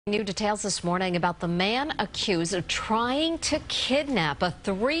New details this morning about the man accused of trying to kidnap a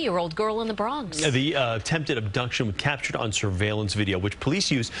 3-year-old girl in the Bronx. The attempted abduction was captured on surveillance video, which police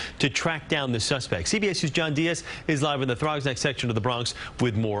used to track down the suspect. CBS News' John Diaz is live in the Throgsneck section of the Bronx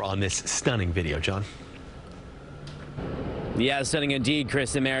with more on this stunning video. John? Yeah, stunning indeed,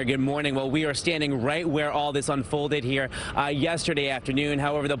 Chris and Mary. Good morning. Well, we are standing right where all this unfolded here yesterday afternoon.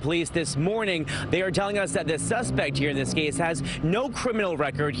 However, the police this morning, they are telling us that the suspect here in this case has no criminal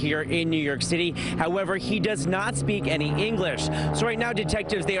record here in New York City. However, he does not speak any English. So right now,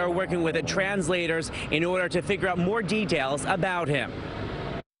 detectives, they are working with translators in order to figure out more details about him.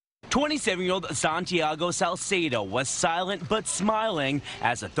 27-year-old Santiago Salcedo was silent but smiling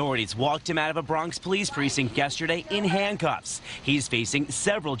as authorities walked him out of a Bronx police precinct yesterday in handcuffs. He's facing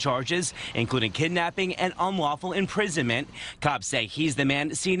several charges, including kidnapping and unlawful imprisonment. Cops say he's the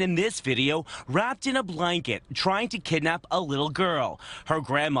man seen in this video wrapped in a blanket trying to kidnap a little girl. Her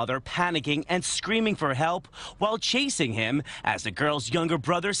grandmother panicking and screaming for help while chasing him as the girl's younger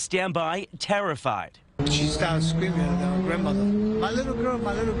brothers stand by terrified. She started screaming at her grandmother, my little girl,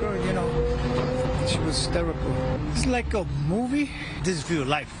 you know. She was hysterical. It's like a movie. This is real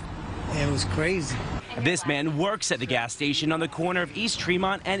life. It was crazy. This man works at the gas station on the corner of East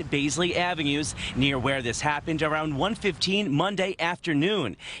Tremont and Baisley Avenues, near where this happened around 1:15 Monday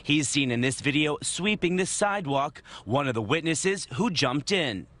afternoon. He's seen in this video sweeping the sidewalk, one of the witnesses who jumped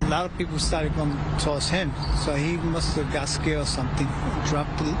in. A lot of people started going towards him, so he must have got scared or something,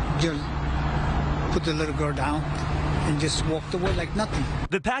 put the little girl down and just walked away like nothing.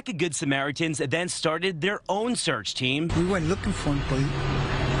 The pack of Good Samaritans then started their own search team. We went looking for him,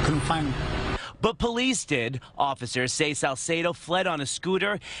 but couldn't find him. But police did. Officers say Salcedo fled on a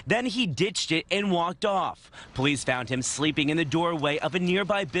scooter, then he ditched it and walked off. Police found him sleeping in the doorway of a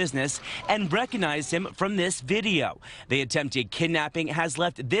nearby business and recognized him from this video. The attempted kidnapping has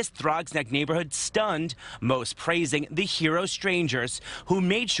left this Throgsneck neighborhood stunned, most praising the hero strangers who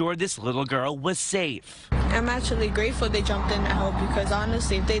made sure this little girl was safe. I'm actually grateful they jumped in to help, because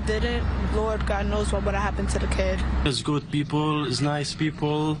honestly, if they didn't, Lord God knows what would have happened to the kid. It's good people, it's nice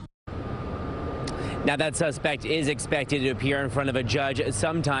people. Now, that suspect is expected to appear in front of a judge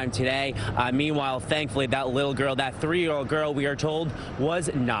sometime today. Meanwhile, thankfully, that little girl, that 3-year-old girl, we are told, was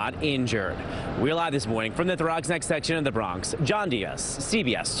not injured. We're live this morning from the Throgsneck section of the Bronx. John Diaz,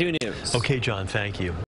 CBS 2 News. Okay, John, thank you.